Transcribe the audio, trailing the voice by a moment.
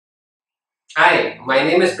Hi, my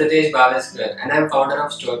name is Pritesh Bhaveskar and I am founder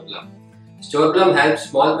of Storeplum. Storeplum helps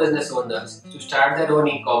small business owners to start their own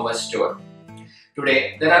e-commerce store.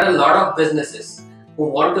 Today, there are a lot of businesses who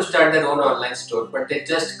want to start their own online store but they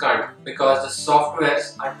just can't because the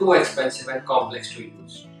softwares are too expensive and complex to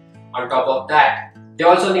use. On top of that, they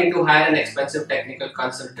also need to hire an expensive technical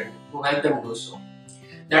consultant to help them do so.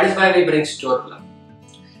 That is why we bring Storeplum.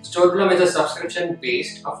 Storeplum is a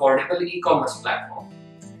subscription-based, affordable e-commerce platform.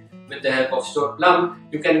 With the help of Storeplum,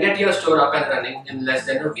 you can get your store up and running in less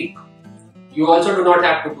than a week. You also do not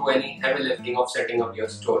have to do any heavy lifting of setting up your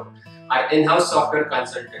store. Our in-house software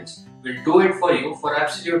consultants will do it for you for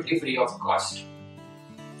absolutely free of cost.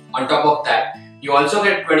 On top of that, you also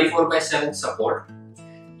get 24/7 support,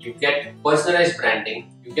 you get personalized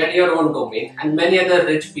branding, you get your own domain and many other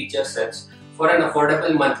rich feature sets for an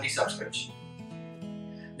affordable monthly subscription.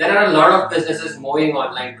 There are a lot of businesses moving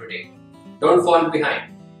online today. Don't fall behind.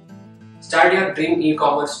 Start your dream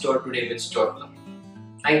e-commerce store today with Storeplum.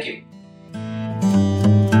 Thank you.